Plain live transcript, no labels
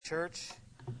Church.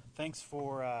 Thanks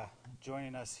for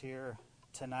joining us here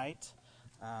tonight.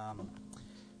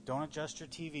 Don't adjust your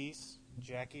TVs.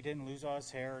 Jackie didn't lose all his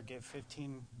hair or get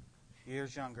 15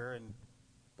 years younger and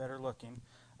better looking.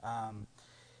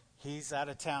 He's out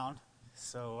of town,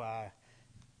 so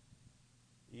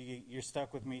you're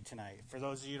stuck with me tonight. For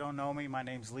those of you who don't know me, my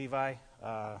name's Levi.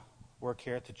 Work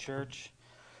here at the church.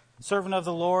 Servant of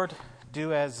the Lord,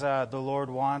 do as the Lord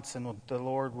wants and the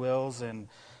Lord wills.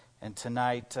 And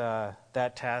tonight,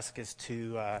 that task is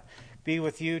to be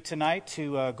with you tonight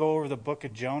to go over the book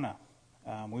of Jonah.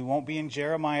 We won't be in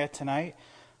Jeremiah tonight.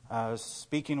 I was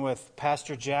speaking with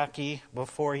Pastor Jackie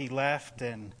before he left,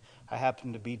 and I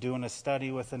happened to be doing a study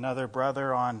with another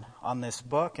brother on this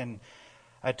book, and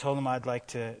I told him I'd like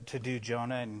to do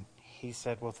Jonah, and he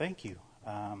said, well, thank you.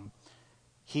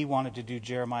 He wanted to do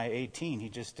Jeremiah 18. He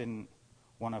just didn't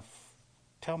want to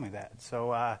tell me that.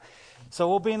 So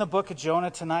we'll be in the book of Jonah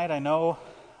tonight. I know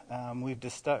we've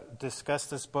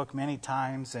discussed this book many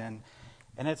times, and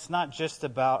it's not just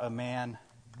about a man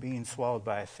being swallowed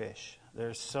by a fish.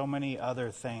 There's so many other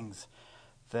things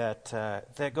that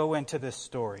go into this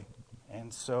story.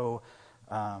 And so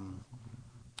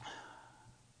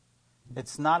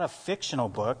it's not a fictional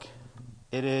book.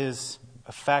 It is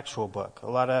a factual book.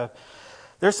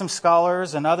 There's some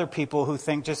scholars and other people who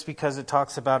think just because it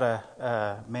talks about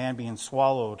a man being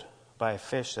swallowed by a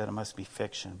fish that it must be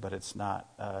fiction, but it's not.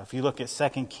 If you look at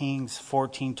 2 Kings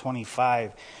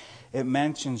 14:25, it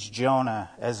mentions Jonah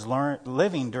as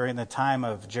living during the time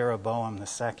of Jeroboam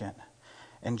II.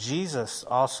 And Jesus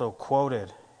also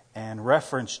quoted and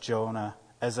referenced Jonah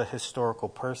as a historical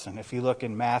person. If you look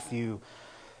in Matthew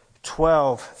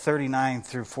 12:39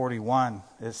 through 41,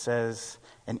 it says,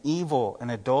 an evil and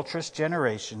adulterous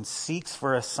generation seeks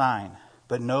for a sign,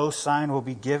 but no sign will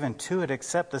be given to it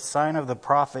except the sign of the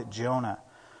prophet Jonah.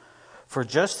 For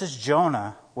just as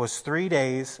Jonah was 3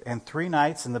 days and 3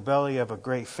 nights in the belly of a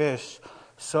great fish,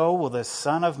 so will the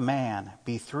Son of Man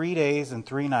be 3 days and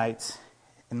 3 nights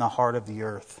in the heart of the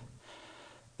earth.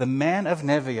 The men of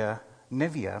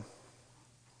Nineveh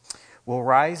will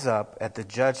rise up at the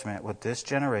judgment with this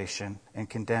generation and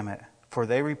condemn it. For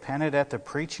they repented at the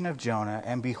preaching of Jonah,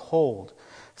 and behold,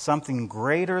 something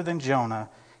greater than Jonah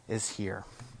is here.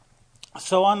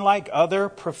 So unlike other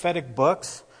prophetic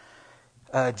books,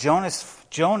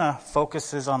 Jonah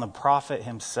focuses on the prophet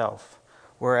himself,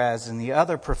 whereas in the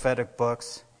other prophetic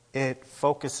books, it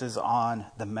focuses on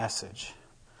the message.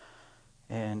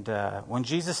 And when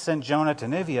Jesus sent Jonah to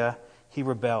Nineveh, he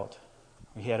rebelled.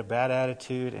 He had a bad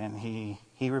attitude, and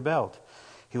he rebelled.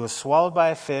 He was swallowed by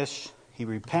a fish. He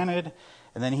repented,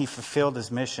 and then he fulfilled his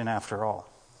mission after all.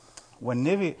 When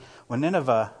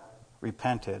Nineveh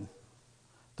repented,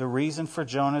 the reason for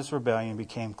Jonah's rebellion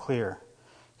became clear.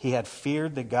 He had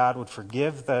feared that God would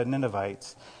forgive the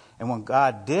Ninevites, and when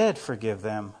God did forgive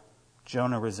them,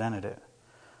 Jonah resented it.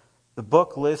 The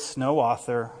book lists no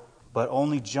author, but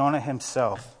only Jonah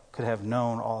himself could have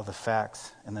known all the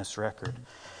facts in this record.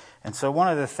 And so one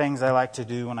of the things I like to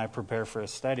do when I prepare for a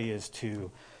study is to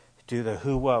do the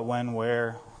who, what, when,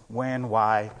 where, when,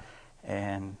 why.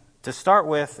 And to start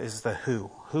with is the who.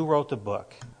 Who wrote the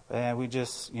book? And we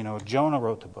just, Jonah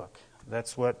wrote the book.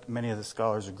 That's what many of the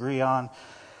scholars agree on,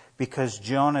 because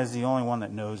Jonah is the only one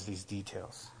that knows these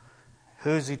details.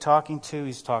 Who is he talking to?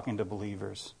 He's talking to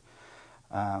believers.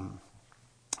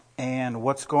 And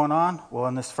what's going on? Well,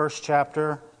 in this first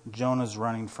chapter, Jonah's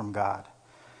running from God.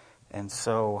 And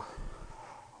so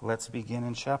let's begin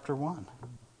in chapter 1.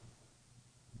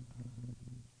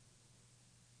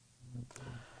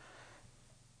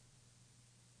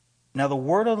 Now the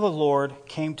word of the Lord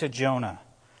came to Jonah,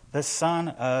 the son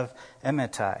of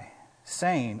Amittai,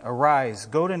 saying, Arise,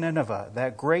 go to Nineveh,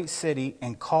 that great city,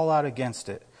 and call out against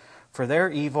it, for their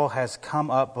evil has come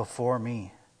up before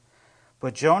me.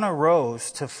 But Jonah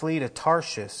rose to flee to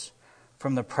Tarshish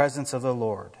from the presence of the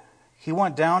Lord. He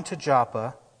went down to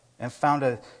Joppa and found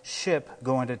a ship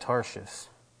going to Tarshish.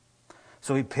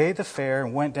 So he paid the fare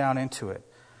and went down into it,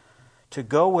 to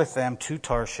go with them to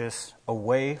Tarshish,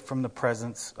 away from the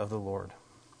presence of the Lord.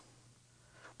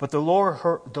 But the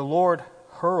Lord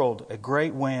hurled a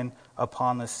great wind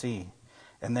upon the sea,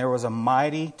 and there was a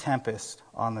mighty tempest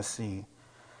on the sea,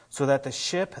 so that the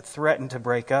ship threatened to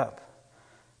break up.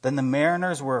 Then the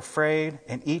mariners were afraid,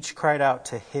 and each cried out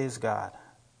to his God.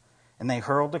 And they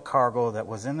hurled the cargo that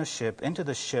was in the ship into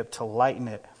the ship to lighten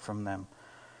it from them.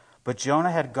 But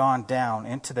Jonah had gone down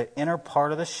into the inner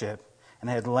part of the ship, and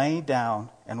had lain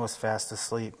down and was fast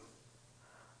asleep.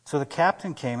 So the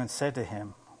captain came and said to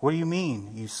him, What do you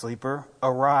mean, you sleeper?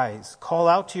 Arise, call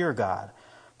out to your God.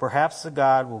 Perhaps the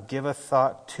God will give a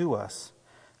thought to us,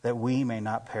 that we may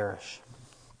not perish.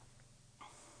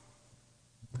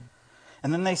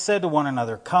 And then they said to one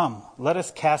another, "Come, let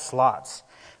us cast lots,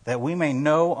 that we may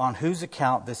know on whose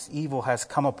account this evil has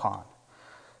come upon."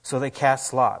 So they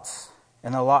cast lots,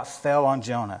 and the lot fell on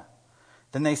Jonah.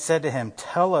 Then they said to him,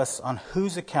 "Tell us on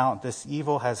whose account this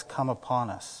evil has come upon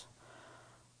us.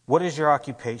 What is your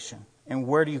occupation, and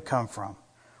where do you come from?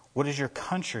 What is your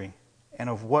country, and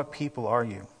of what people are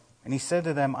you?" And he said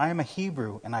to them, "I am a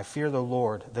Hebrew, and I fear the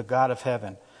Lord, the God of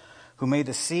heaven, who made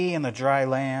the sea and the dry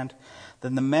land."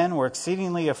 Then the men were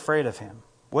exceedingly afraid of him.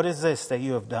 "What is this that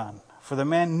you have done?" For the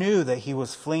men knew that he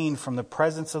was fleeing from the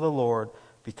presence of the Lord,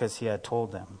 because he had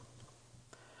told them.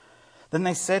 Then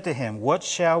they said to him, "What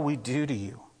shall we do to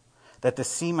you, that the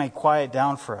sea may quiet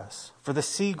down for us?" For the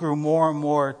sea grew more and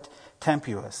more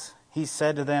tempestuous. He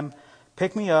said to them,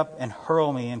 "Pick me up and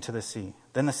hurl me into the sea.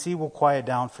 Then the sea will quiet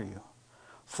down for you.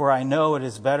 For I know it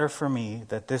is better for me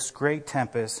that this great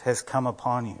tempest has come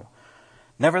upon you."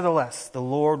 Nevertheless,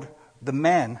 the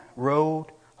men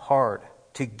rowed hard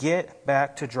to get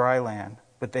back to dry land,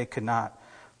 but they could not,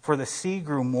 for the sea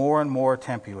grew more and more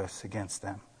tempestuous against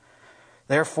them.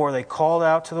 Therefore they called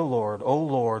out to the Lord, "O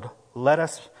Lord, let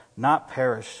us not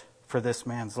perish for this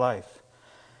man's life,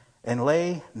 and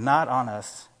lay not on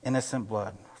us innocent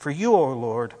blood. For you, O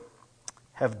Lord,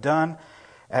 have done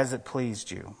as it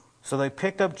pleased you." So they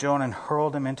picked up Jonah and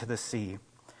hurled him into the sea,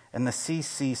 and the sea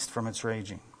ceased from its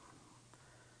raging.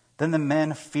 Then the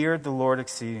men feared the Lord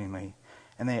exceedingly,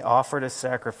 and they offered a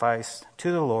sacrifice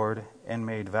to the Lord and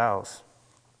made vows.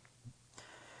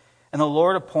 And the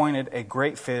Lord appointed a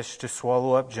great fish to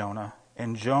swallow up Jonah,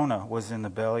 and Jonah was in the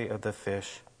belly of the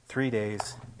fish 3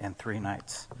 days and 3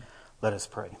 nights. Let us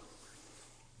pray.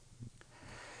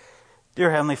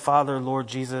 Dear Heavenly Father, Lord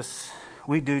Jesus,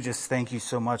 we do just thank you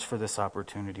so much for this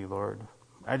opportunity, Lord.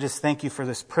 I just thank you for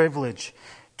this privilege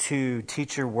to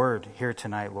teach your word here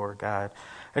tonight, Lord God.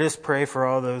 I just pray for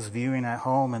all those viewing at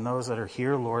home and those that are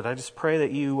here, Lord. I just pray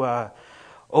that you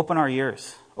open our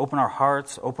ears, open our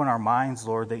hearts, open our minds,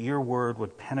 Lord, that your word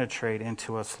would penetrate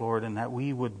into us, Lord, and that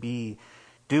we would be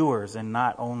doers and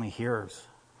not only hearers.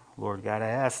 Lord God, I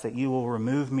ask that you will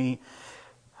remove me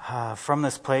from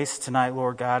this place tonight,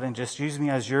 Lord God, and just use me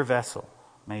as your vessel.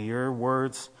 May your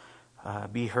words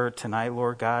be heard tonight,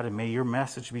 Lord God, and may your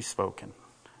message be spoken.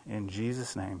 In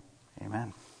Jesus' name,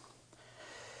 amen.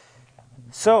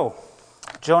 So,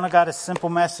 Jonah got a simple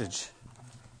message.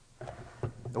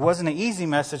 It wasn't an easy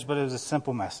message, but it was a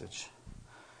simple message.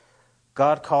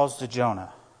 God calls to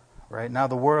Jonah. Right now,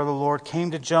 the word of the Lord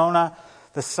came to Jonah,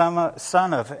 the son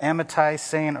of Amittai,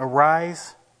 saying,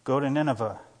 "Arise, go to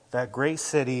Nineveh, that great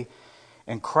city,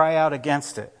 and cry out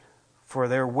against it, for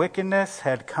their wickedness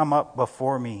had come up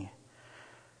before me."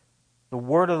 The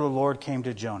word of the Lord came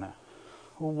to Jonah.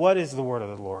 Well, what is the word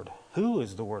of the Lord? Who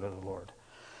is the word of the Lord?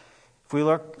 If we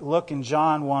look in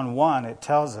John 1:1, it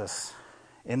tells us,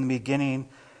 in the beginning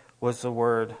was the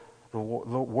Word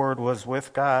was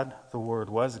with God, the Word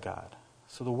was God.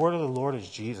 So the word of the Lord is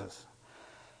Jesus.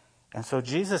 And so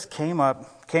Jesus came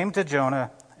to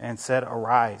Jonah and said,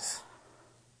 "Arise,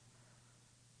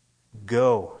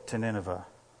 go to Nineveh,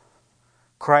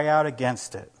 cry out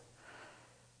against it."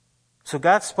 So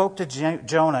God spoke to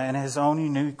Jonah in his own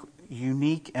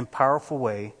unique and powerful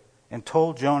way and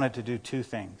told Jonah to do 2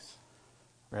 things.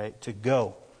 Right? To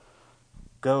go.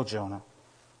 Go, Jonah.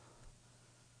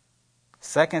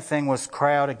 Second thing was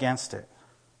cry out against it,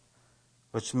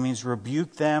 which means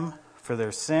rebuke them for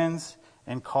their sins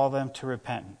and call them to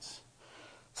repentance.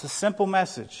 It's a simple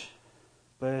message,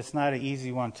 but it's not an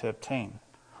easy one to obtain.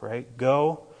 Right?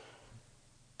 Go,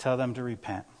 tell them to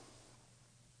repent.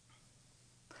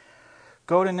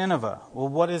 Go to Nineveh. Well,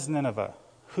 what is Nineveh?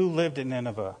 Who lived in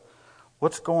Nineveh?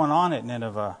 What's going on at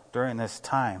Nineveh during this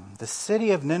time? The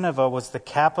city of Nineveh was the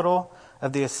capital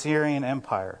of the Assyrian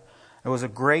Empire. It was a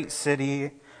great city,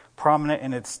 prominent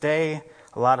in its day.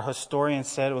 A lot of historians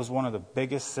said it was one of the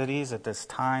biggest cities at this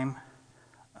time.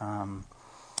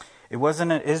 It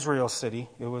wasn't an Israel city.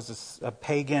 It was a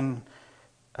pagan,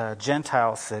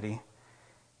 Gentile city.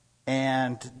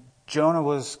 And Jonah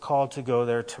was called to go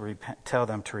there to tell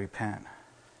them to repent.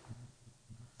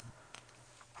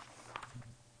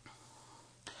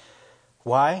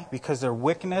 Why? Because their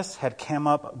wickedness had come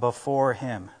up before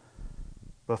him,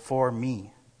 before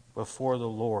me, before the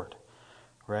Lord.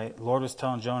 Right? The Lord was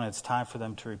telling Jonah it's time for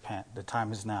them to repent. The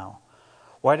time is now.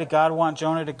 Why did God want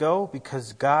Jonah to go?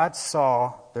 Because God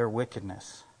saw their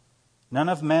wickedness. None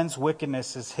of men's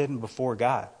wickedness is hidden before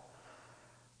God.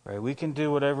 Right? We can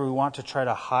do whatever we want to try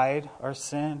to hide our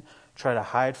sin, try to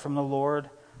hide from the Lord,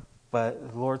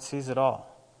 but the Lord sees it all.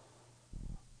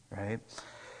 Right?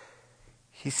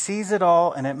 He sees it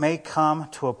all, and it may come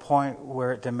to a point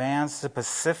where it demands the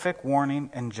specific warning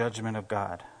and judgment of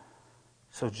God.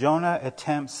 So Jonah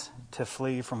attempts to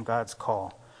flee from God's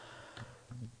call.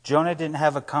 Jonah didn't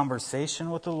have a conversation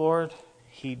with the Lord.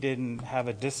 He didn't have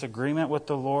a disagreement with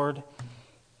the Lord.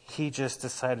 He just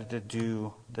decided to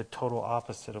do the total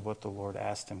opposite of what the Lord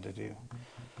asked him to do.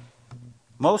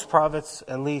 Most prophets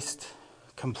at least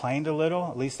complained a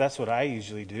little. At least that's what I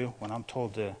usually do when I'm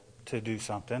told to do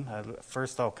something.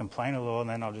 First I'll complain a little and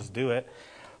then I'll just do it.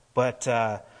 But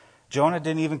Jonah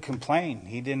didn't even complain.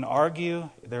 He didn't argue.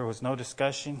 There was no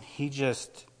discussion. He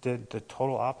just did the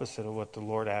total opposite of what the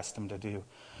Lord asked him to do.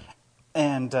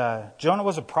 And Jonah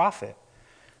was a prophet.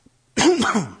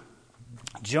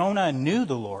 Jonah knew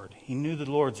the Lord. He knew the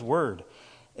Lord's word.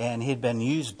 And he had been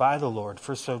used by the Lord.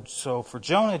 So for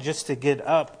Jonah just to get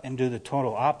up and do the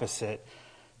total opposite,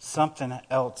 something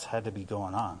else had to be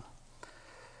going on.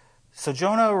 So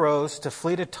Jonah arose to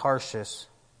flee to Tarshish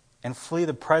and flee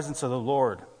the presence of the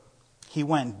Lord. He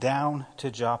went down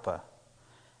to Joppa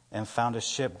and found a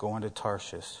ship going to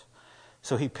Tarshish.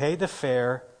 So he paid the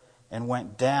fare and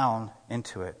went down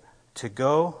into it to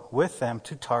go with them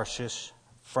to Tarshish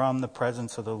from the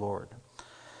presence of the Lord.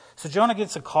 So Jonah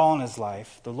gets a call in his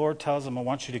life. The Lord tells him, I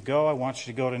want you to go. I want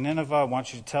you to go to Nineveh. I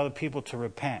want you to tell the people to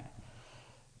repent.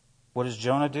 What does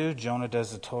Jonah do? Jonah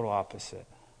does the total opposite.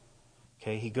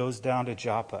 Okay, he goes down to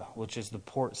Joppa, which is the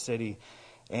port city,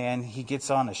 and he gets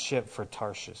on a ship for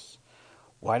Tarshish.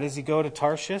 Why does he go to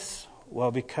Tarshish? Well,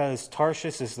 because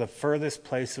Tarshish is the furthest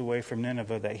place away from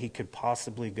Nineveh that he could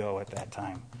possibly go at that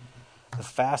time. The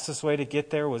fastest way to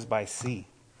get there was by sea.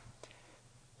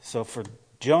 So for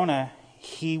Jonah,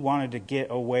 he wanted to get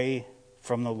away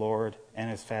from the Lord and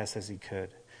as fast as he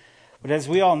could. But as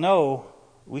we all know,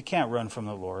 we can't run from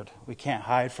the Lord. We can't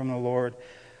hide from the Lord.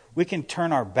 We can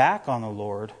turn our back on the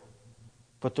Lord,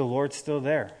 but the Lord's still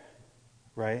there,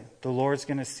 right? The Lord's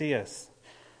going to see us.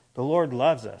 The Lord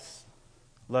loves us,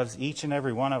 loves each and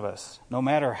every one of us. No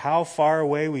matter how far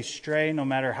away we stray, no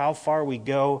matter how far we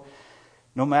go,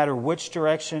 no matter which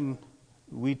direction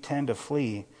we tend to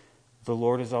flee, the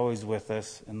Lord is always with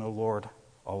us, and the Lord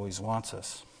always wants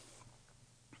us.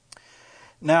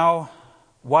 Now,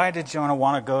 why did Jonah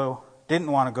didn't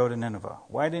want to go to Nineveh?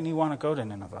 Why didn't he want to go to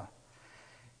Nineveh?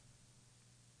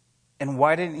 And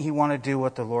why didn't he want to do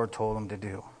what the Lord told him to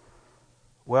do?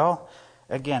 Well,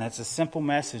 again, it's a simple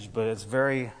message, but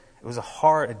it was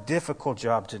a difficult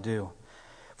job to do.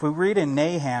 If we read in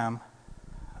Nahum,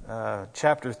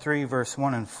 chapter 3, verse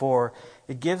 1 and 4,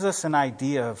 it gives us an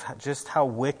idea of just how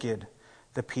wicked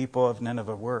the people of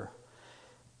Nineveh were.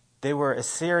 They were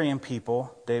Assyrian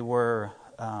people. They were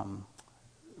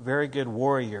very good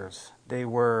warriors. They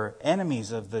were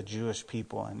enemies of the Jewish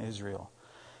people in Israel.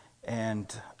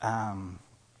 And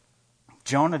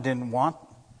Jonah didn't want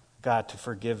God to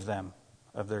forgive them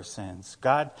of their sins.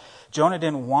 Jonah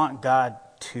didn't want God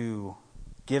to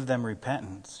give them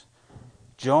repentance.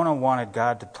 Jonah wanted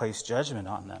God to place judgment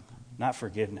on them, not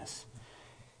forgiveness.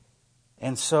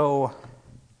 And so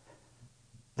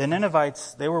the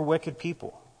Ninevites, they were wicked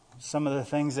people. Some of the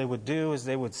things they would do is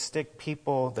they would stick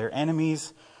people, their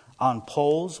enemies, on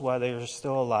poles while they were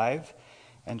still alive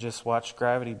and just watch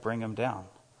gravity bring them down.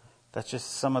 That's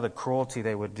just some of the cruelty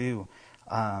they would do.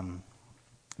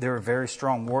 They were very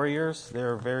strong warriors. They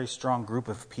were a very strong group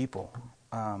of people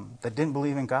that didn't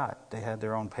believe in God. They had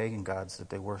their own pagan gods that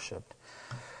they worshipped.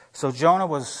 So Jonah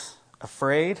was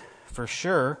afraid, for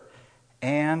sure,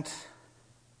 and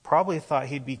probably thought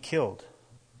he'd be killed.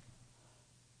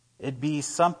 It'd be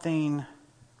something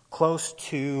close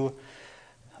to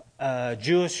a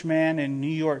Jewish man in New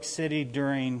York City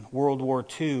during World War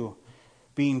II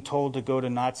being told to go to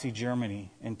Nazi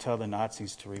Germany and tell the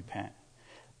Nazis to repent.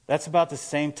 That's about the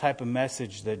same type of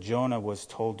message that Jonah was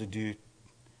told to do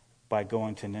by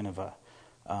going to Nineveh.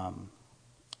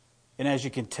 And as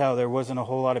you can tell, there wasn't a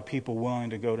whole lot of people willing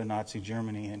to go to Nazi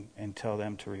Germany and tell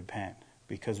them to repent.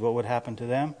 Because what would happen to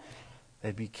them?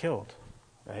 They'd be killed,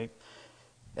 right?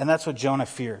 And that's what Jonah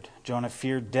feared. Jonah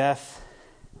feared death.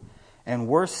 And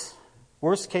worst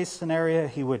case scenario,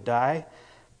 he would die.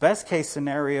 Best case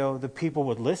scenario, the people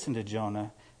would listen to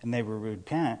Jonah and they would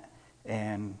repent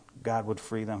and God would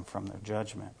free them from their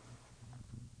judgment.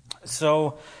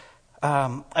 So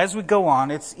as we go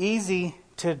on, it's easy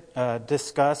to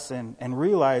discuss and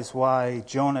realize why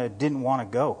Jonah didn't want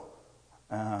to go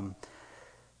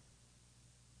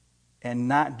and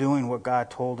not doing what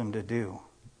God told him to do.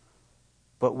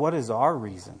 But what is our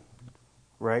reason?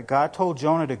 Right? God told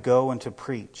Jonah to go and to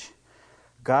preach.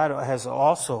 God has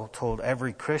also told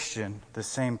every Christian the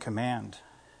same command.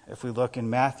 If we look in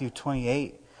Matthew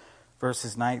 28,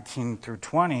 verses 19 through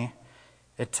 20,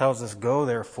 it tells us, "Go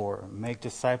therefore, make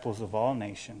disciples of all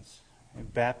nations,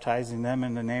 baptizing them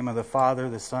in the name of the Father,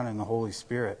 the Son, and the Holy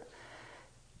Spirit."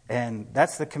 And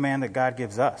that's the command that God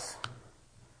gives us.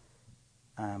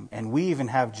 And we even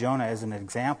have Jonah as an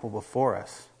example before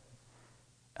us.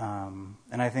 And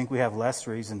I think we have less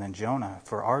reason than Jonah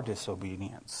for our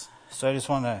disobedience. So I just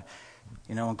want to,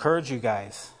 encourage you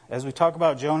guys. As we talk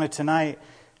about Jonah tonight,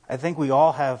 I think we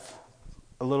all have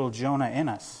a little Jonah in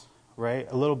us, right?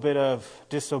 A little bit of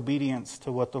disobedience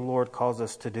to what the Lord calls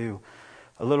us to do.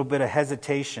 A little bit of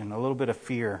hesitation, a little bit of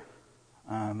fear.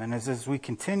 And as we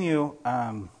continue,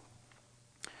 I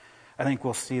think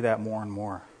we'll see that more and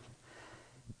more.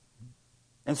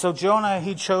 And so Jonah,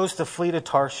 he chose to flee to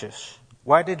Tarshish.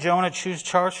 Why did Jonah choose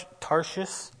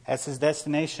Tarshish as his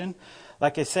destination?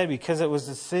 Like I said, because it was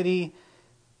the city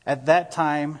at that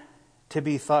time to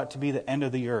be thought to be the end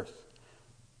of the earth.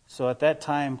 So at that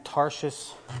time, Tarshish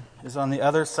is on the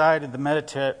other side of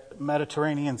the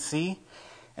Mediterranean Sea.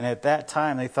 And at that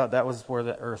time, they thought that was where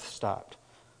the earth stopped.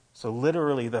 So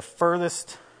literally, the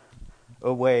furthest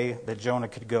away that Jonah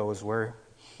could go is where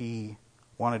he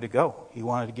wanted to go. He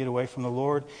wanted to get away from the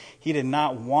Lord. He did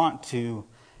not want to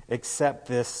accept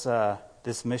this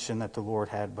mission that the Lord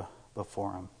had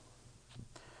before him.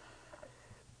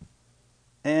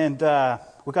 And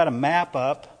we got a map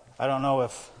up. I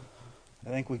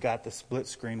think we got the split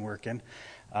screen working.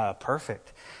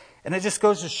 Perfect. And it just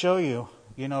goes to show you,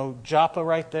 Joppa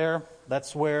right there,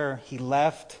 that's where he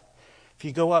left. If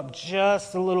you go up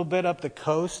just a little bit up the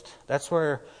coast, that's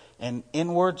where, and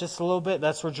inward just a little bit,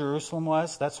 that's where Jerusalem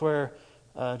was. That's where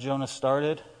Jonah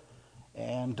started.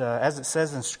 And as it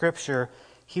says in Scripture,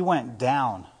 he went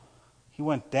down. He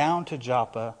went down to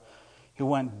Joppa. He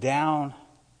went down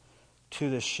to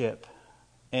the ship.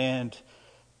 And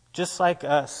just like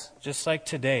us, just like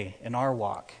today in our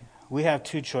walk, we have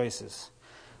two choices.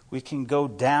 We can go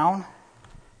down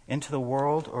into the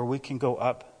world, or we can go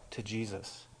up to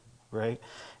Jesus. Right?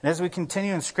 And as we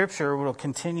continue in Scripture, we'll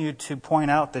continue to point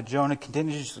out that Jonah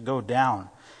continues to go down.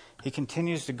 He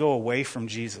continues to go away from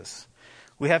Jesus.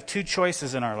 We have two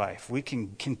choices in our life. We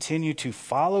can continue to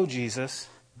follow Jesus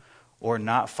or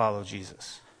not follow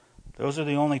Jesus. Those are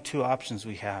the only two options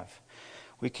we have.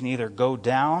 We can either go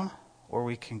down or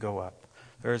we can go up.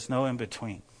 There is no in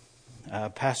between.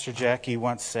 Pastor Jackie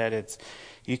once said,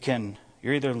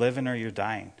 you're either living or you're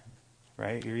dying.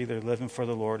 Right? You're either living for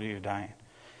the Lord or you're dying.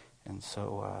 And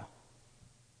so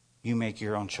you make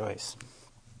your own choice.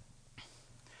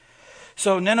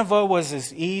 So Nineveh was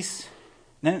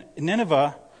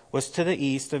to the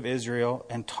east of Israel,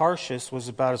 and Tarshish was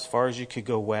about as far as you could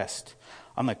go west,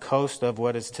 on the coast of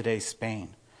what is today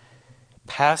Spain,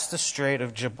 past the Strait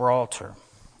of Gibraltar.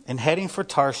 In heading for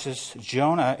Tarshish,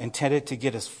 Jonah intended to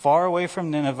get as far away from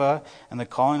Nineveh and the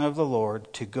calling of the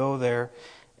Lord to go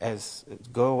as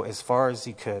far as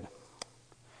he could.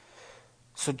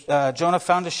 So Jonah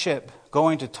found a ship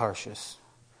going to Tarshish.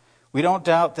 We don't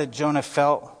doubt that Jonah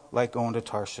felt like going to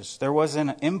Tarshish. There was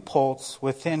an impulse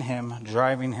within him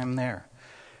driving him there.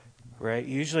 Right?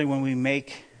 Usually when we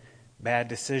make bad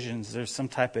decisions, there's some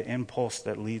type of impulse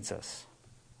that leads us.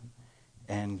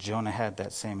 And Jonah had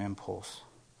that same impulse.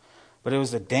 But it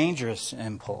was a dangerous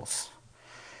impulse.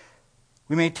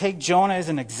 We may take Jonah as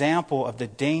an example of the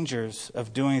dangers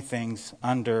of doing things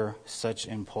under such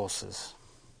impulses.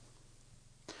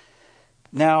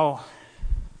 Now,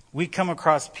 we come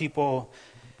across people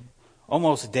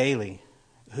almost daily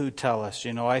who tell us,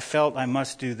 I felt I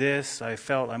must do this. I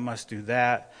felt I must do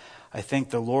that. I think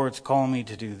the Lord's calling me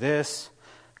to do this.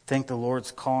 I think the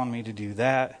Lord's calling me to do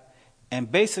that. And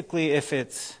basically, if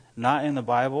it's not in the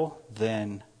Bible,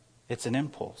 then it's an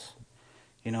impulse.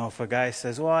 If a guy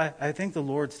says, well, I think the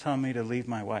Lord's telling me to leave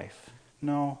my wife.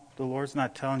 No, the Lord's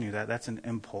not telling you that. That's an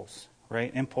impulse,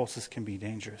 right? Impulses can be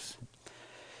dangerous.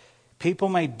 People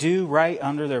may do right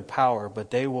under their power,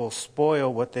 but they will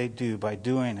spoil what they do by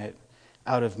doing it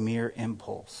out of mere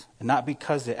impulse, and not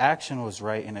because the action was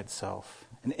right in itself.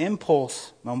 An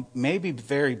impulse may be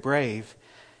very brave,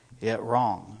 yet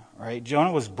wrong. Right?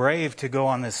 Jonah was brave to go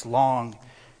on this long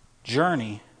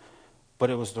journey,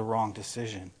 but it was the wrong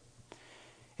decision.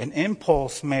 An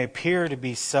impulse may appear to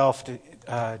be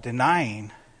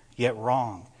self-denying, yet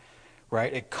wrong.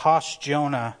 Right? It cost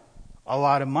Jonah a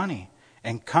lot of money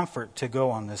and comfort to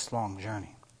go on this long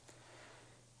journey.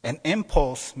 An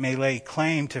impulse may lay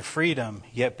claim to freedom,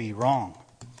 yet be wrong.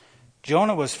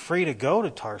 Jonah was free to go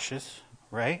to Tarshish,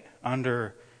 right,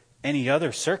 under any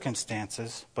other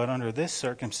circumstances, but under this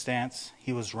circumstance,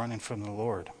 he was running from the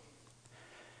Lord.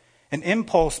 An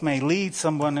impulse may lead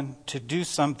someone to do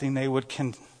something they would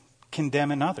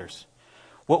condemn in others.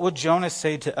 What would Jonah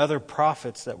say to other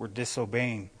prophets that were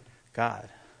disobeying God?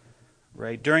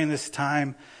 Right? During this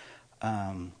time,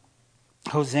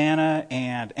 Hosanna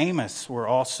and Amos were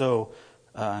also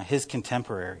his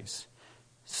contemporaries.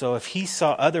 So if he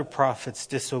saw other prophets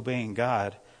disobeying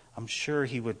God, I'm sure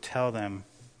he would tell them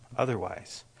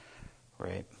otherwise.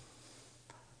 Right?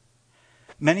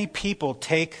 Many people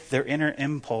take their inner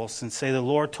impulse and say, the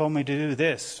Lord told me to do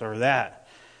this or that,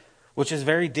 which is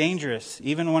very dangerous,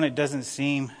 even when it doesn't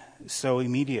seem so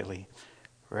immediately,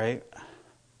 right?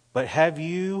 But have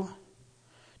you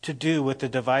to do with the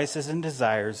devices and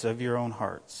desires of your own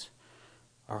hearts?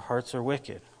 Our hearts are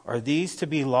wicked. Are these to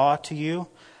be law to you?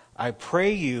 I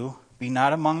pray you be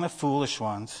not among the foolish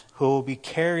ones who will be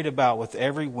carried about with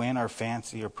every whim or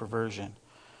fancy or perversion.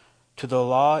 To the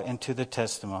law and to the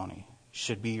testimony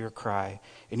should be your cry,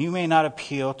 and you may not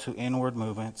appeal to inward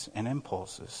movements and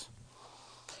impulses.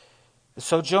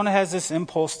 So Jonah has this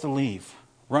impulse to leave,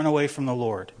 run away from the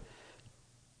Lord,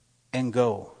 and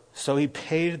go. So he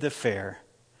paid the fare,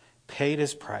 paid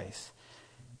his price,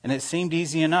 and it seemed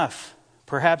easy enough.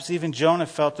 Perhaps even Jonah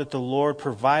felt that the Lord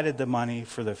provided the money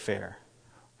for the fare.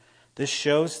 This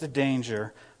shows the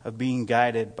danger of being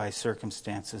guided by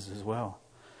circumstances as well.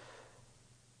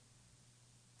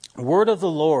 The word of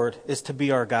the Lord is to be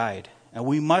our guide, and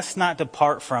we must not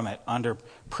depart from it under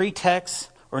pretext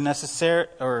or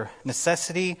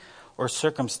necessity or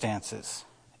circumstances.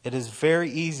 It is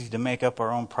very easy to make up our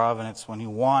own providence when you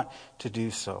want to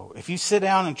do so. If you sit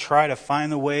down and try to find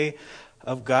the way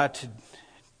of God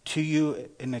to you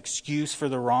an excuse for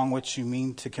the wrong which you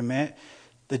mean to commit,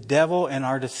 the devil and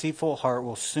our deceitful heart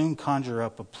will soon conjure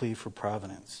up a plea for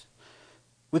providence.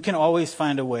 We can always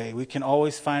find a way. We can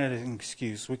always find an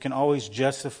excuse. We can always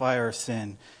justify our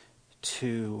sin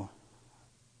to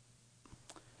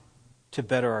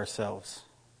better ourselves.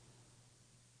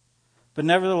 But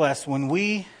nevertheless, when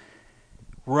we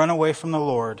run away from the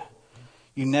Lord,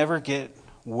 you never get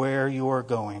where you are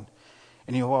going,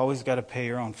 and you've always got to pay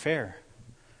your own fare,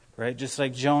 right? Just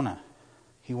like Jonah.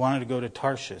 He wanted to go to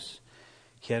Tarshish.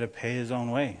 He had to pay his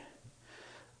own way.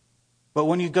 But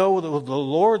when you go the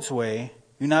Lord's way,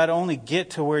 you not only get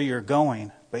to where you're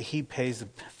going, but he pays the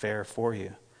fare for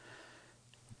you.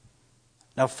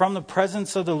 Now, from the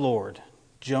presence of the Lord,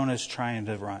 Jonah's trying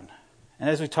to run. And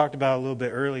as we talked about a little bit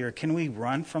earlier, can we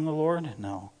run from the Lord?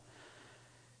 No.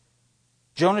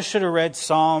 Jonah should have read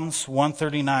Psalms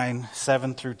 139,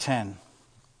 7 through 10.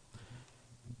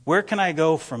 Where can I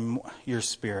go from your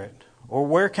spirit? Or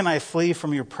where can I flee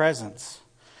from your presence?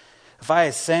 If I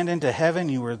ascend into heaven,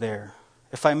 you are there.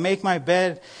 If I make my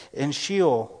bed in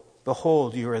Sheol,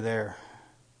 behold, you are there.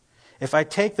 If I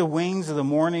take the wings of the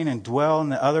morning and dwell in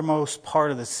the uttermost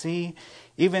part of the sea,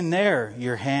 even there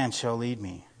your hand shall lead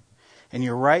me, and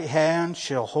your right hand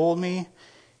shall hold me.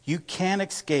 You can't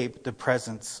escape the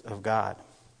presence of God.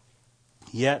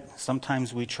 Yet,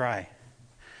 sometimes we try.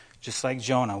 Just like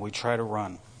Jonah, we try to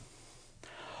run.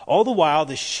 All the while,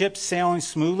 the ship sailing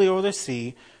smoothly over the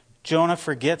sea, Jonah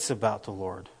forgets about the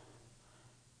Lord.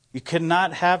 You could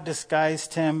not have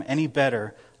disguised him any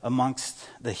better amongst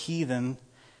the heathen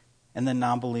and the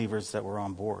non-believers that were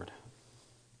on board.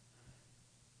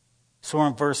 So we're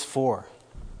in verse 4.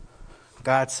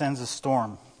 God sends a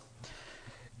storm.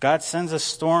 God sends us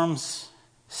storms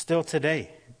still today,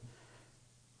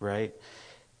 right?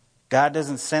 God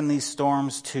doesn't send these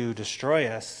storms to destroy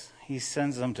us. He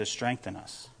sends them to strengthen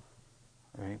us,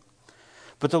 right?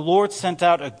 But the Lord sent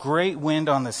out a great wind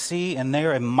on the sea, and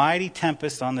there a mighty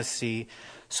tempest on the sea,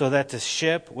 so that the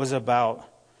ship was about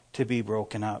to be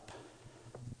broken up.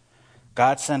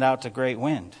 God sent out the great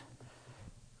wind.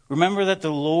 Remember that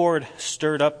the Lord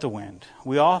stirred up the wind.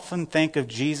 We often think of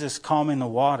Jesus calming the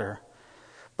water,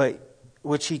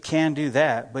 which he can do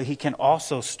that, but he can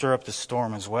also stir up the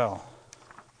storm as well.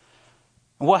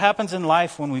 And what happens in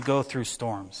life when we go through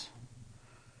storms?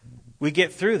 We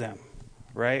get through them,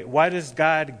 right? Why does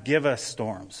God give us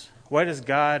storms? Why does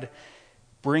God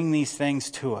bring these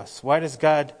things to us? Why does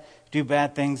God do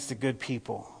bad things to good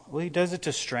people? Well, he does it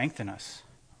to strengthen us,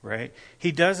 right?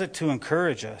 He does it to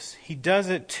encourage us. He does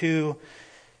it to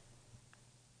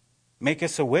make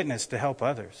us a witness to help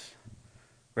others,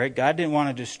 right? God didn't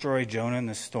want to destroy Jonah in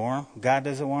the storm. God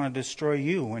doesn't want to destroy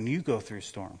you when you go through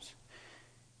storms.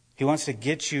 He wants to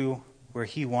get you where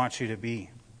he wants you to be.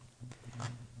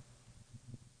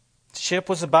 The ship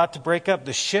was about to break up.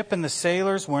 The ship and the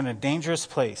sailors were in a dangerous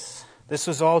place. This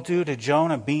was all due to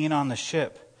Jonah being on the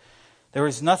ship. There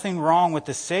was nothing wrong with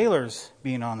the sailors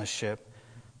being on the ship,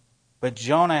 but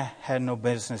Jonah had no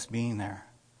business being there.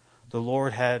 The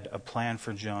Lord had a plan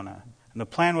for Jonah. And the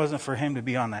plan wasn't for him to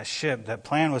be on that ship. That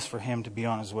plan was for him to be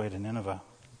on his way to Nineveh.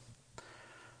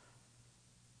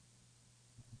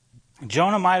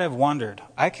 Jonah might have wondered,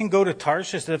 I can go to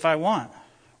Tarshish if I want,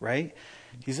 right?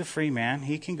 He's a free man.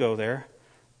 He can go there.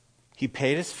 He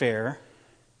paid his fare,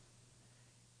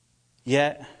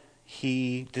 yet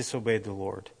he disobeyed the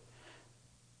Lord.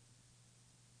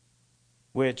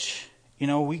 Which,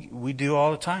 we do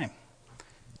all the time.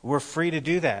 We're free to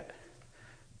do that.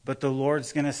 But the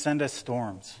Lord's going to send us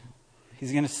storms.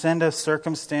 He's going to send us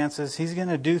circumstances. He's going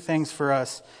to do things for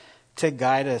us to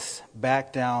guide us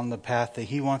back down the path that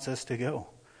he wants us to go.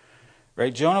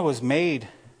 Right? Jonah was made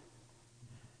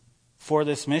for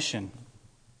this mission.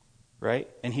 Right?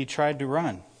 And he tried to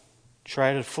run,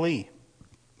 tried to flee.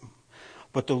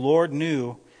 But the Lord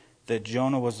knew that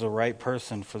Jonah was the right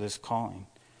person for this calling.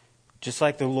 Just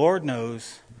like the Lord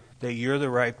knows that you're the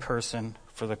right person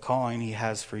for the calling he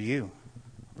has for you.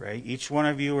 Right? Each one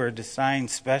of you are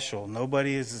designed special.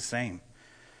 Nobody is the same.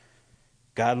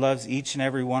 God loves each and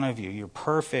every one of you. You're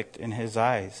perfect in his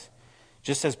eyes.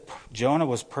 Just as Jonah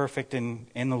was perfect in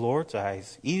the Lord's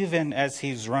eyes, even as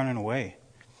he's running away.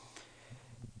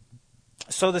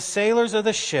 So the sailors of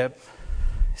the ship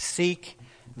seek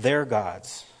their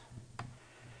gods.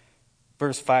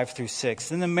 Verse 5 through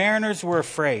 6. And the mariners were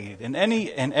afraid, and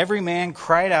every man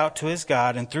cried out to his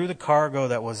God and threw the cargo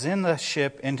that was in the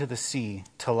ship into the sea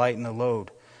to lighten the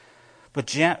load. But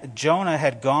Jonah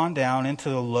had gone down into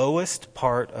the lowest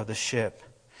part of the ship,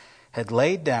 had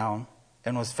laid down,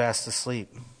 and was fast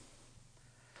asleep.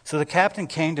 So the captain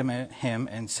came to him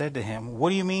and said to him,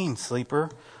 "What do you mean, sleeper?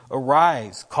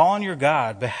 Arise, call on your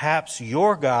God. Perhaps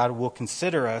your God will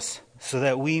consider us so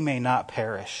that we may not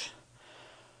perish."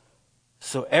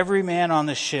 So every man on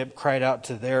the ship cried out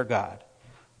to their God.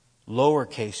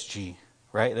 Lowercase g,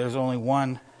 right? There's only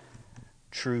one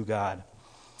true God.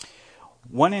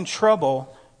 When in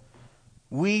trouble,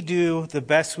 we do the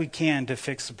best we can to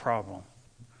fix the problem.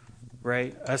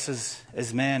 Right? Us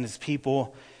as men, as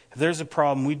people, if there's a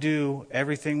problem, we do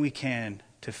everything we can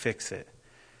to fix it.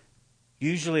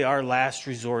 Usually our last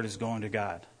resort is going to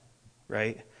God.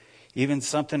 Right? Even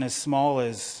something as small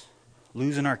as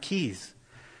losing our keys.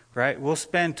 Right? We'll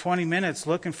spend 20 minutes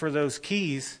looking for those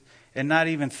keys and not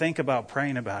even think about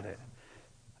praying about it.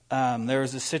 There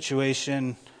was a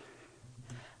situation,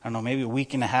 I don't know, maybe a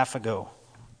week and a half ago.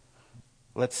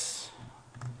 Let's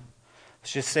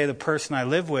just say the person I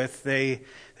live with, they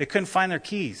couldn't find their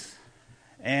keys.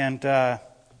 And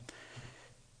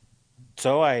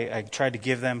so I tried to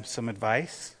give them some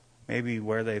advice, maybe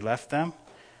where they left them.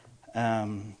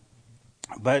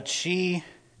 But she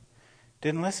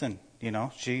didn't listen.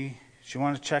 She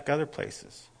wanted to check other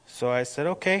places. So I said,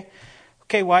 okay,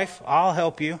 wife, I'll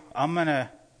help you. I'm going to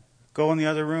go in the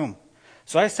other room.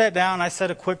 So I sat down, I said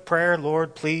a quick prayer.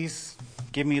 Lord, please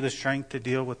give me the strength to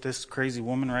deal with this crazy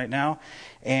woman right now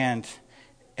and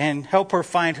help her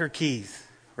find her keys,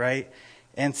 right?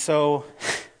 And so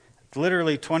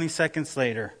literally 20 seconds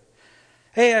later,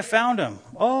 hey, I found them.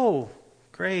 Oh,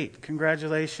 great.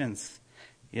 Congratulations.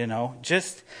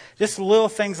 Just little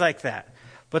things like that.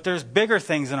 But there's bigger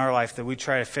things in our life that we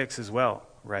try to fix as well,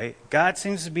 right? God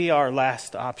seems to be our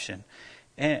last option.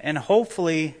 And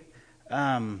hopefully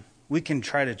we can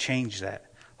try to change that.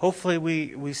 Hopefully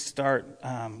we start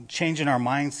changing our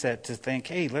mindset to think,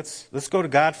 hey, let's go to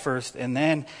God first and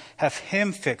then have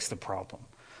him fix the problem.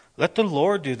 Let the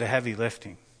Lord do the heavy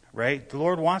lifting, right? The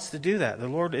Lord wants to do that. The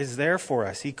Lord is there for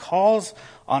us. He calls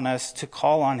on us to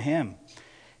call on him.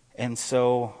 And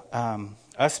so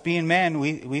us being men,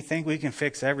 we think we can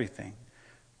fix everything,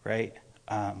 right?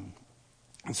 And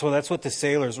so that's what the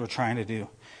sailors were trying to do.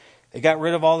 They got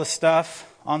rid of all the stuff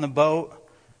on the boat,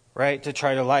 right, to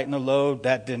try to lighten the load.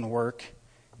 That didn't work.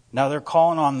 Now they're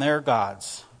calling on their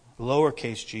gods,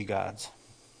 lowercase g gods.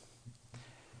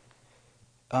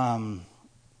 Because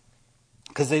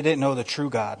they didn't know the true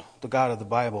God, the God of the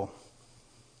Bible.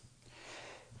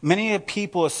 Many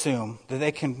people assume that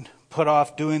they can put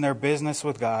off doing their business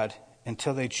with God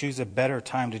until they choose a better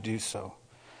time to do so.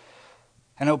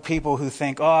 I know people who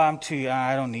think, oh, I'm too young,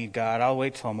 I don't need God. I'll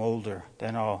wait till I'm older,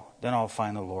 then I'll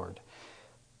find the Lord.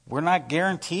 We're not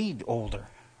guaranteed older,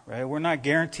 right? We're not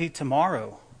guaranteed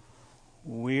tomorrow.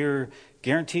 We're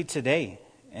guaranteed today.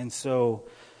 And so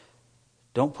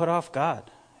don't put off God.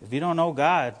 If you don't know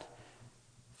God,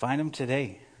 find him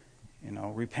today.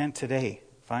 Repent today.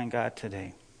 Find God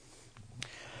today.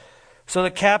 So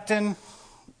the captain,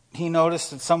 he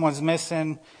noticed that someone's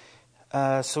missing.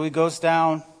 So he goes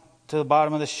down to the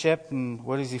bottom of the ship, and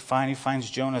what does he find? He finds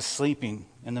Jonah sleeping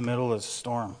in the middle of the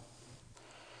storm.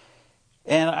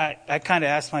 And I kind of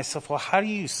asked myself, well, how do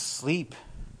you sleep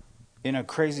in a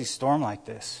crazy storm like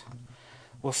this?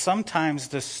 Well, sometimes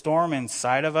the storm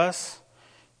inside of us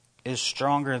is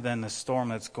stronger than the storm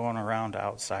that's going around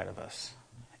outside of us.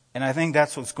 And I think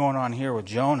that's what's going on here with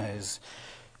Jonah. Is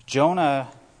Jonah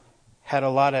had a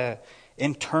lot of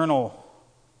internal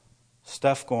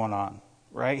stuff going on,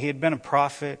 right? He had been a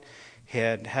prophet. He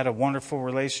had had a wonderful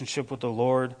relationship with the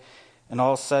Lord. And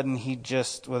all of a sudden, he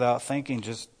just, without thinking,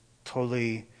 just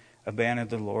totally abandoned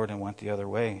the Lord and went the other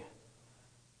way.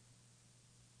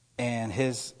 And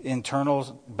his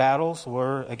internal battles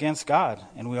were against God.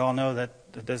 And we all know that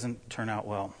it doesn't turn out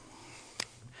well.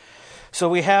 So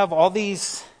we have all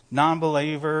these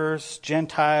non-believers,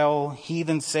 Gentile,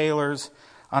 heathen sailors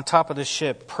on top of the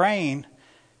ship praying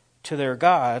to their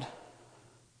God.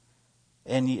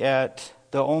 And yet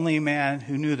the only man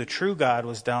who knew the true God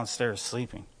was downstairs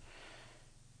sleeping.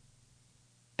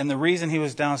 And the reason he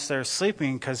was downstairs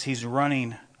sleeping because he's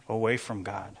running away from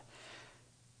God.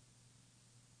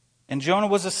 And Jonah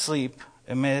was asleep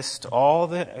amidst all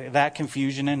that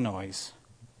confusion and noise.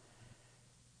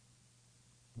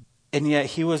 And yet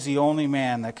he was the only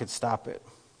man that could stop it.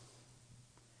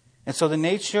 And so the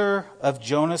nature of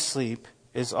Jonah's sleep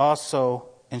is also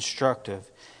instructive.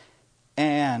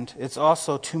 And it's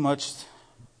also too much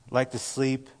like the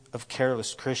sleep of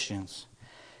careless Christians.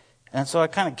 And so I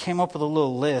kind of came up with a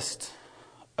little list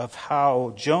of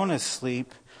how Jonah's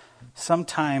sleep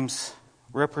sometimes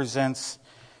represents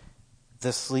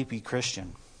the sleepy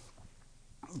Christian.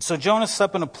 So Jonah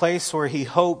slept in a place where he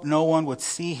hoped no one would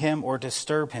see him or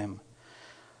disturb him.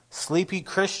 Sleepy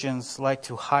Christians like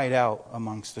to hide out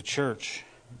amongst the church.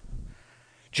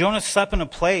 Jonah slept in a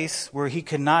place where he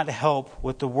could not help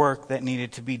with the work that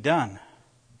needed to be done.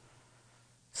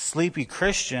 Sleepy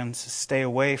Christians stay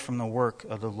away from the work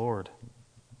of the Lord.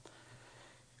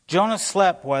 Jonah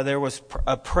slept while there was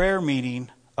a prayer meeting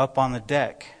up on the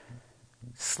deck.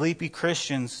 Sleepy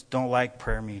Christians don't like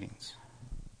prayer meetings.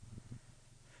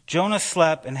 Jonah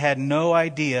slept and had no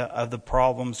idea of the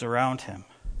problems around him.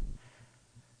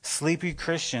 Sleepy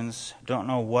Christians don't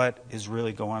know what is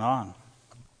really going on.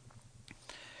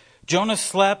 Jonah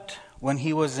slept when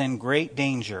he was in great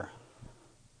danger.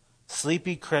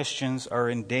 Sleepy Christians are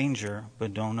in danger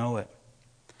but don't know it.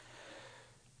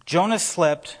 Jonah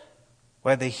slept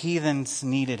while the heathens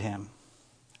needed him.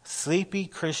 Sleepy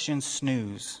Christians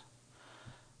snooze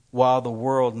while the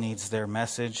world needs their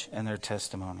message and their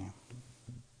testimony.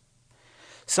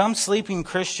 Some sleeping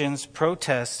Christians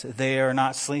protest they are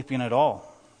not sleeping at all.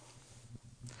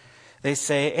 They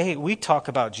say, hey, we talk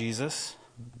about Jesus,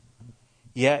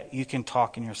 yet you can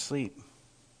talk in your sleep.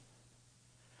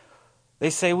 They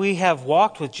say we have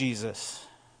walked with Jesus,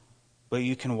 but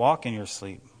you can walk in your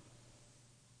sleep.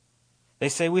 They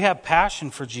say we have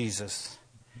passion for Jesus,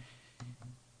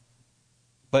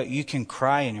 but you can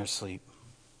cry in your sleep.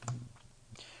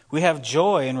 We have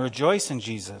joy and rejoice in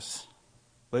Jesus,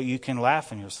 but you can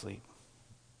laugh in your sleep.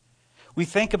 We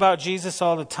think about Jesus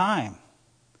all the time,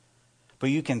 but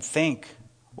you can think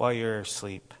while you're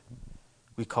asleep.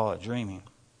 We call it dreaming.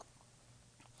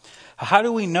 How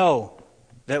do we know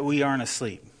that we aren't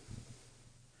asleep?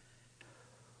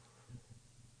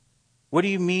 What do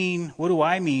you mean? What do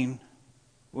I mean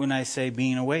when I say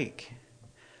being awake?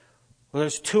 Well,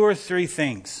 there's 2 or 3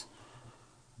 things.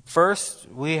 First,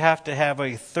 we have to have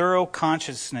a thorough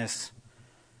consciousness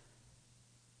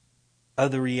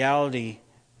of the reality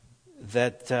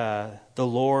that the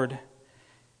Lord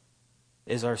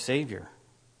is our Savior.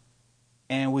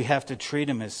 And we have to treat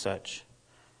Him as such.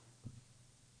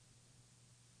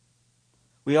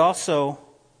 We also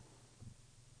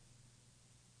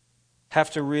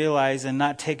have to realize and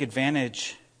not take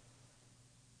advantage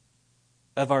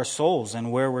of our souls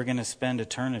and where we're going to spend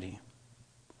eternity.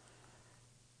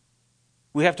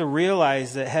 We have to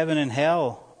realize that heaven and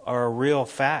hell are a real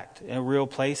fact and real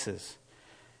places.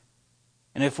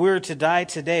 And if we were to die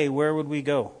today, where would we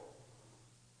go?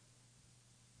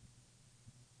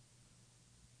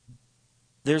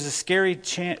 There's a scary.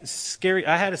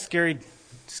 I had a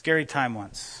scary time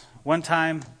once. One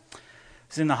time, I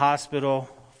was in the hospital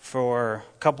for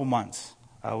a couple months.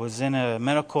 I was in a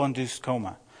medical-induced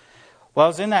coma. While I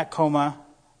was in that coma,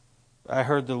 I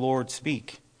heard the Lord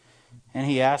speak. And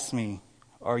He asked me,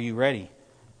 "Are you ready?"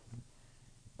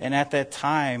 And at that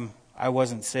time, I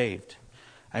wasn't saved.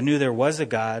 I knew there was a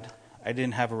God. I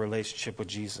didn't have a relationship with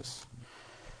Jesus.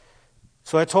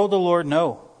 So I told the Lord,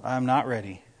 "No, I'm not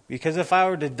ready." Because if I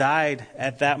were to die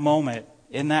at that moment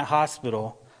in that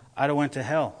hospital, I'd have went to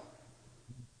hell.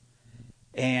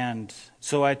 And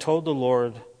so I told the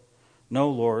Lord, "No,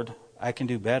 Lord, I can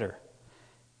do better."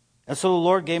 And so the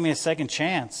Lord gave me a second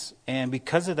chance. And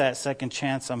because of that second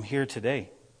chance, I'm here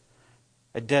today.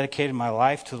 I dedicated my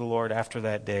life to the Lord after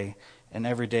that day and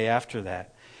every day after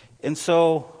that. And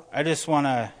so I just want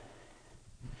to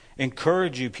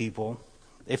encourage you people.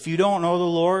 If you don't know the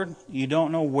Lord, you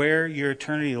don't know where your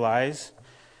eternity lies,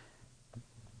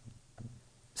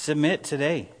 submit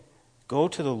today. Go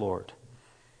to the Lord.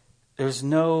 There's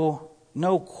no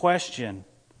question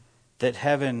that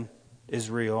heaven is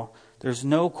real. There's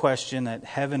no question that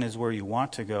heaven is where you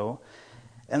want to go.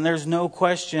 And there's no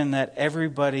question that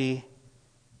everybody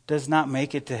does not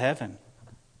make it to heaven.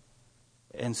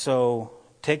 And so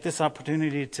take this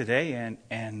opportunity today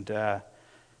and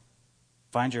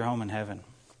find your home in heaven.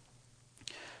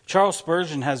 Charles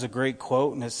Spurgeon has a great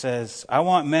quote, and it says, "I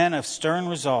want men of stern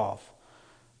resolve,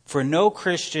 for no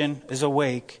Christian is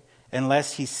awake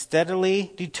unless he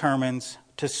steadily determines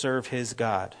to serve his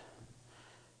God."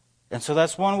 And so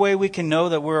that's one way we can know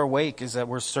that we're awake, is that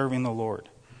we're serving the Lord.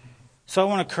 So I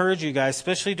want to encourage you guys,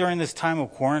 especially during this time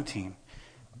of quarantine,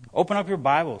 open up your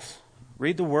Bibles,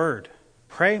 read the Word,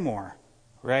 pray more,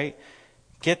 right?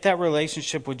 Get that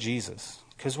relationship with Jesus,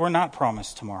 because we're not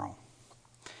promised tomorrow.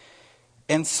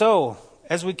 And so,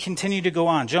 as we continue to go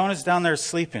on, Jonah's down there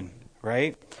sleeping,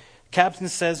 right? Captain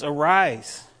says,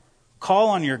 "Arise, call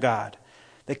on your God."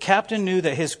 The captain knew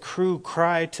that his crew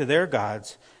cried to their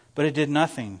gods, but it did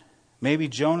nothing. Maybe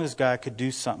Jonah's God could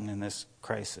do something in this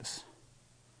crisis.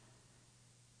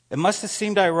 It must have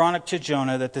seemed ironic to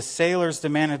Jonah that the sailors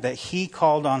demanded that he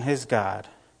called on his God.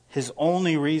 His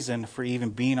only reason for even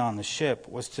being on the ship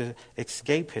was to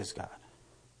escape his God.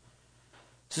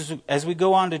 So as we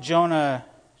go on to Jonah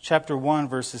chapter 1,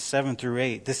 verses 7 through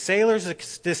 8, the sailors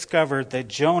discovered that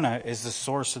Jonah is the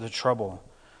source of the trouble.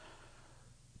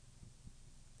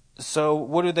 So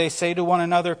what do they say to one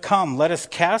another? "Come, let us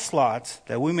cast lots,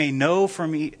 that we may know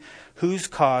from whose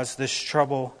cause this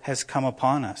trouble has come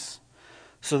upon us."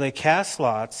 So they cast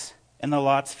lots, and the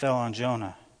lots fell on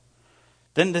Jonah.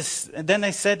 Then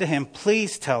they said to him,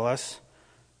 "Please tell us,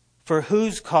 for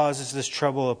whose cause is this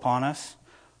trouble upon us?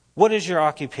 What is your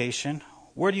occupation?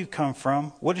 Where do you come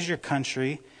from? What is your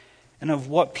country? And of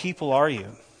what people are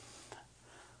you?"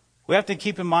 We have to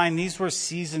keep in mind these were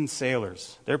seasoned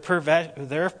sailors. Their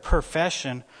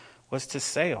profession was to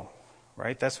sail,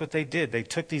 right? That's what they did. They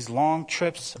took these long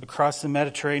trips across the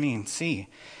Mediterranean Sea.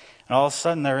 And all of a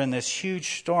sudden they're in this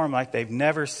huge storm like they've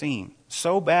never seen.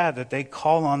 So bad that they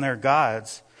call on their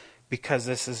gods because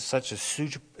this is such a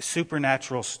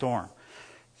supernatural storm.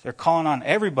 They're calling on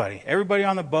everybody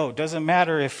on the boat. Doesn't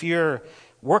matter if you're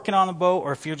working on the boat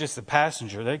or if you're just a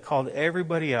passenger. They called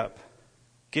everybody up.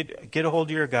 Get a hold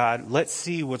of your God. Let's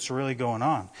see what's really going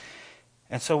on.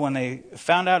 And so when they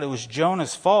found out it was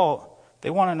Jonah's fault, they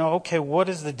want to know, okay, what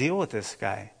is the deal with this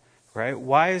guy, right?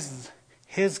 Why is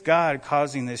his God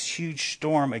causing this huge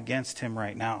storm against him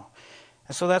right now?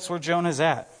 And so that's where Jonah's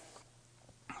at.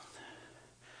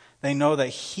 They know that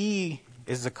he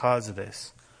is the cause of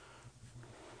this.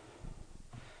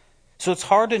 So it's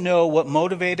hard to know what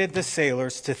motivated the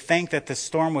sailors to think that the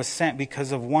storm was sent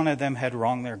because of one of them had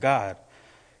wronged their God.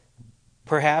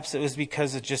 Perhaps it was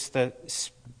because of just the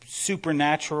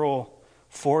supernatural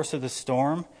force of the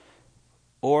storm,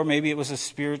 or maybe it was a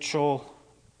spiritual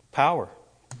power.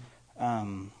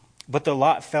 But the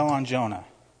lot fell on Jonah.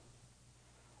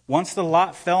 Once the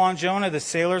lot fell on Jonah, the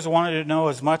sailors wanted to know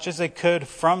as much as they could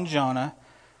from Jonah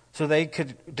so they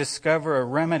could discover a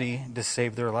remedy to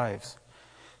save their lives.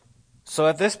 So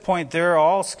at this point, they're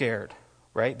all scared,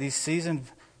 right? These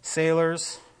seasoned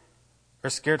sailors are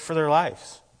scared for their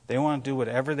lives. They want to do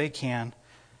whatever they can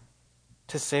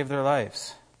to save their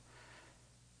lives.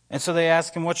 And so they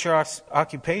ask him, "What's your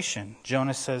occupation?"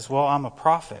 Jonah says, "Well, I'm a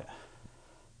prophet."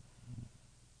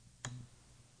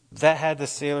 That had the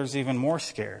sailors even more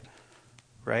scared,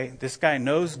 right? This guy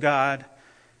knows God.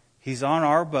 He's on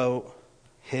our boat.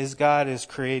 His God is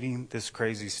creating this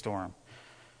crazy storm.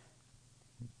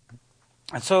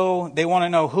 And so they want to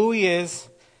know who he is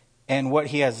and what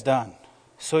he has done.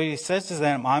 So he says to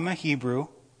them, "I'm a Hebrew.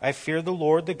 I fear the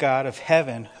Lord, the God of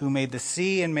heaven, who made the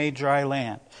sea and made dry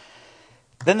land."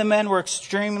 Then the men were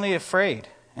extremely afraid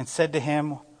and said to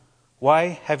him,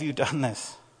 "Why have you done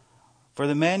this?" For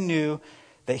the men knew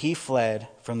that he fled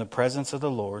from the presence of the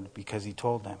Lord because he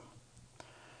told them.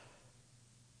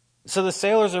 So the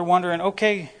sailors are wondering,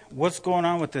 okay, what's going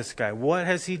on with this guy? What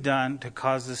has he done to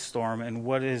cause this storm, and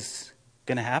what is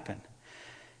going to happen?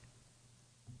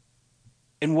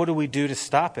 And what do we do to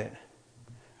stop it?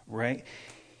 Right?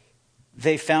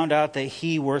 They found out that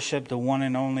he worshiped the one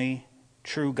and only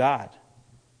true God.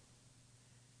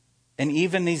 And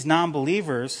even these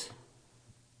non-believers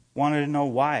wanted to know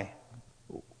why.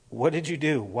 What did you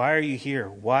do? Why are you here?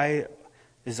 Why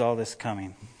is all this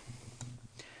coming?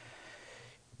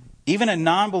 Even a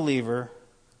non-believer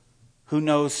who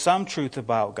knows some truth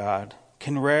about God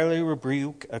can rarely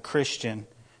rebuke a Christian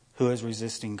who is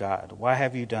resisting God? Why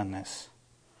have you done this?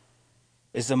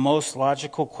 Is the most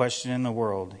logical question in the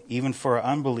world, even for an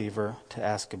unbeliever to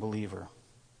ask a believer.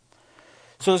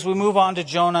 So as we move on to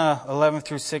Jonah 11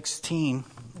 through 16,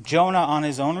 Jonah, on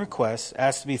his own request,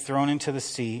 asked to be thrown into the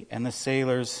sea, and the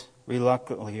sailors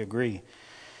reluctantly agree.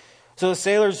 So the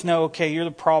sailors know, okay, you're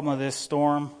the problem of this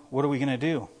storm. What are we going to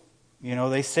do?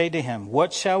 They say to him,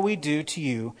 what shall we do to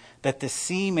you that the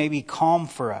sea may be calm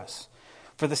for us?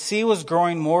 For the sea was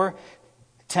growing more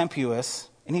tempestuous.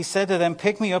 And he said to them,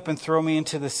 pick me up and throw me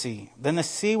into the sea. Then the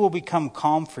sea will become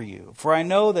calm for you. For I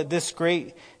know that this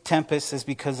great tempest is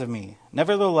because of me.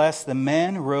 Nevertheless, the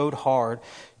men rowed hard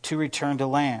to return to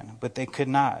land, but they could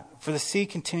not. For the sea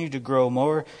continued to grow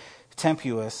more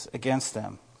tempestuous against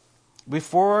them.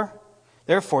 Therefore,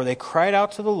 they cried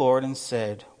out to the Lord and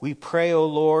said, we pray, O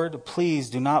Lord, please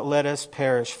do not let us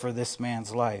perish for this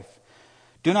man's life.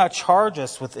 Do not charge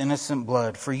us with innocent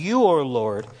blood. For you, O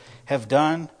Lord, have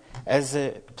done as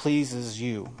it pleases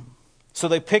you. So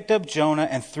they picked up Jonah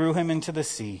and threw him into the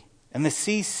sea. And the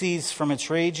sea ceased from its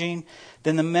raging.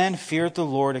 Then the men feared the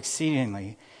Lord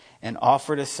exceedingly and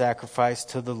offered a sacrifice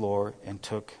to the Lord and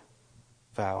took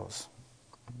vows.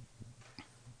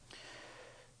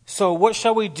 So what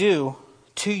shall we do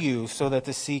to you so that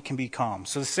the sea can be calm?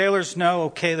 So the sailors know,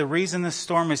 okay, the reason this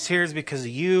storm is here is because of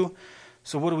you.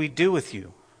 So what do we do with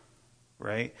you?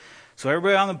 Right? So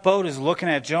everybody on the boat is looking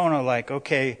at Jonah like,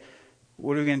 okay,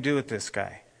 what are we going to do with this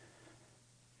guy?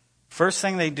 First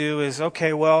thing they do is,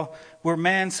 okay, well, we're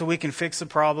men, so we can fix the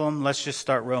problem. Let's just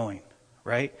start rowing,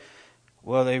 right?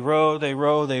 Well, they row,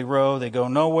 they go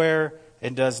nowhere.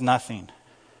 It does nothing.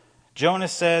 Jonah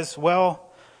says,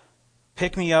 well,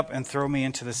 pick me up and throw me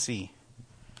into the sea.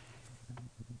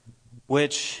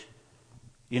 Which,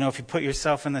 if you put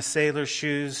yourself in the sailor's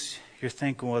shoes, you're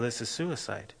thinking, well, this is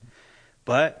suicide.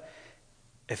 But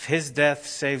if his death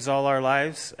saves all our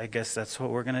lives, I guess that's what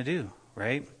we're going to do,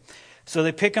 right? So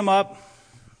they pick him up,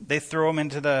 they throw him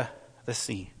into the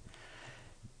sea.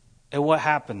 And what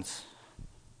happens?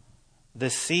 The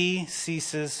sea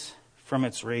ceases from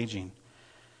its raging.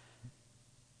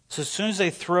 So as soon as they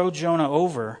throw Jonah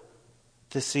over,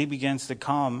 the sea begins to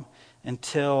calm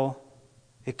until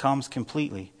it calms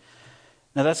completely.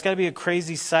 Now that's got to be a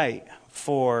crazy sight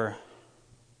for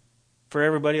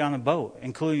everybody on the boat,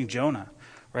 including Jonah.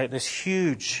 Right, this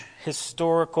huge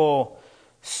historical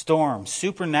storm,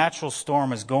 supernatural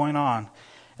storm is going on,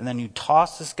 and then you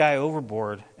toss this guy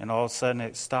overboard, and all of a sudden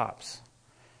it stops.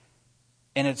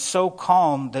 And it's so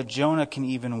calm that Jonah can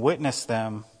even witness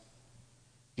them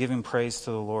giving praise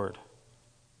to the Lord.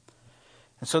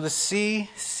 And so the sea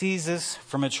ceases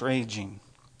from its raging.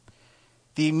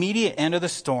 The immediate end of the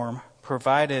storm proved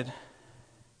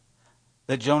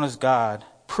that Jonah's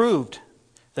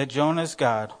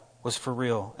God was for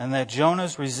real, and that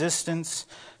Jonah's resistance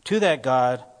to that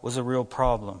God was a real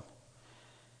problem.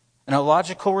 In a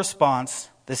logical response,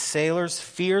 the sailors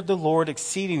feared the Lord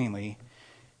exceedingly,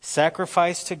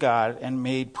 sacrificed to God, and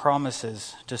made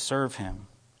promises to serve him.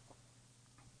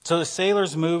 So the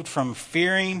sailors moved from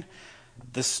fearing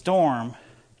the storm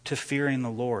to fearing the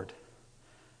Lord,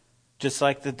 just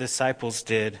like the disciples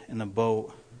did in the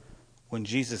boat when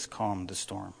Jesus calmed the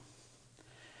storm.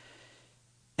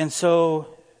 And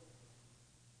so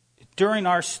during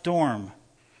our storm,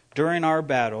 during our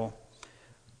battle,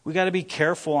 we got to be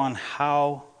careful on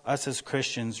how us as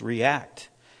Christians react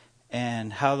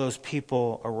and how those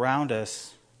people around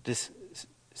us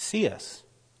see us.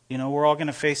 We're all going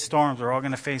to face storms. We're all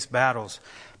going to face battles.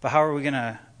 But how are we going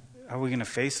to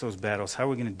face those battles? How are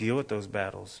we going to deal with those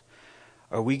battles?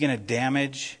 Are we going to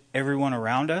damage everyone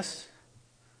around us?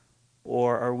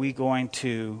 Or are we going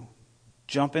to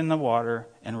jump in the water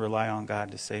and rely on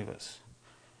God to save us?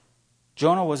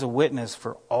 Jonah was a witness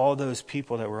for all those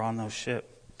people that were on those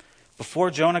ship. Before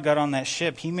Jonah got on that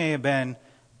ship, he may have been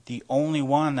the only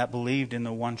one that believed in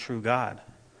the one true God.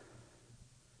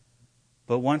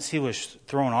 But once he was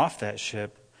thrown off that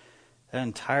ship, that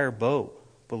entire boat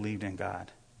believed in God.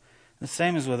 The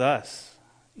same is with us.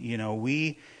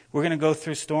 We're going to go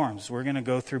through storms. We're going to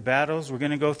go through battles. We're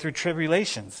going to go through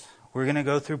tribulations. We're going to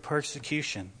go through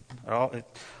persecution.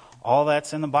 All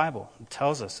that's in the Bible. It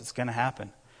tells us it's going to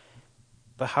happen.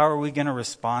 But how are we going to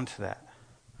respond to that?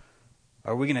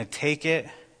 Are we going to take it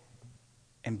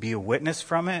and be a witness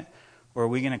from it? Or are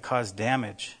we going to cause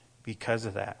damage because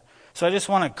of that? So I just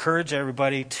want to encourage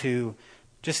everybody to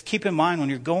just keep in mind when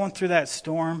you're going through that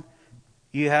storm,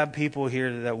 you have people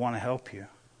here that want to help you,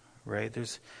 right?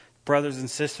 There's brothers and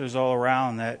sisters all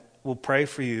around that will pray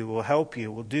for you, will help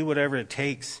you, will do whatever it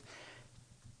takes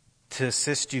to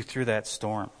assist you through that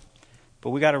storm. But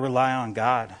we got to rely on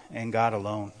God and God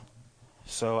alone.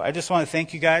 So I just want to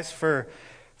thank you guys for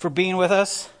being with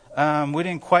us. We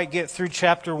didn't quite get through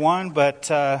chapter 1,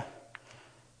 but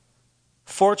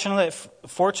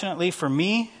fortunately for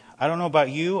me, I don't know about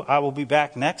you, I will be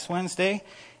back next Wednesday,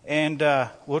 and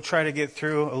we'll try to get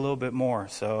through a little bit more.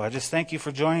 So I just thank you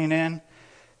for joining in.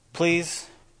 Please,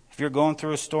 if you're going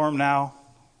through a storm now,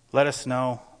 let us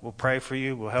know. We'll pray for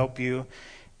you. We'll help you.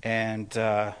 And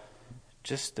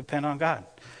just depend on God.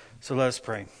 So let us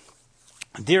pray.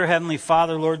 Dear Heavenly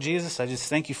Father, Lord Jesus, I just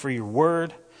thank you for your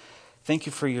word. Thank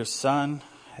you for your Son.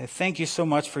 I thank you so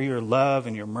much for your love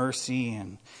and your mercy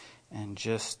and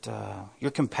just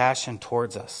your compassion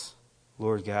towards us,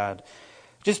 Lord God.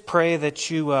 Just pray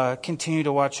that you continue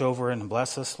to watch over and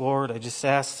bless us, Lord. I just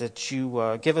ask that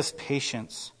you give us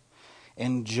patience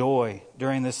and joy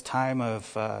during this time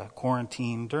of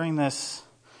quarantine, during this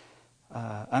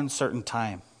uncertain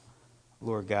time,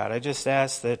 Lord God. I just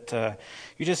ask that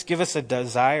you just give us a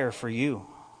desire for you.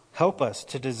 Help us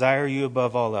to desire you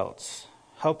above all else.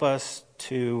 Help us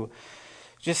to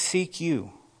just seek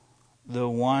you, the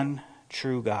one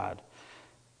true God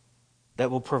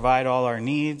that will provide all our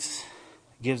needs,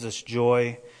 gives us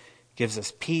joy, gives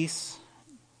us peace.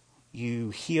 You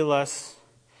heal us.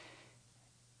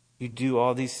 You do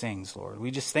all these things, Lord.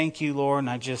 We just thank you, Lord, and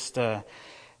I just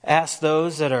ask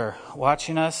those that are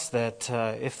watching us that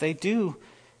if they do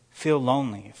feel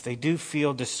lonely, if they do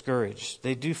feel discouraged,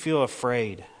 they do feel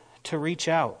afraid, to reach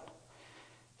out.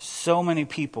 So many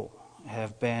people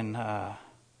have been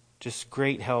just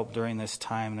great help during this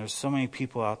time. There's so many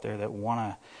people out there that want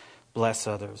to bless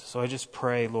others. So I just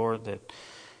pray, Lord, that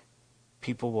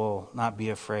people will not be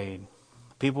afraid.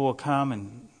 People will come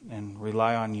and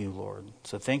rely on you, Lord.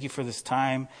 So thank you for this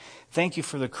time. Thank you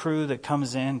for the crew that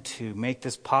comes in to make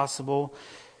this possible.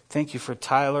 Thank you for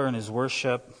Tyler and his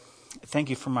worship.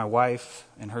 Thank you for my wife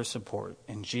and her support.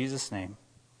 In Jesus' name,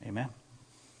 amen.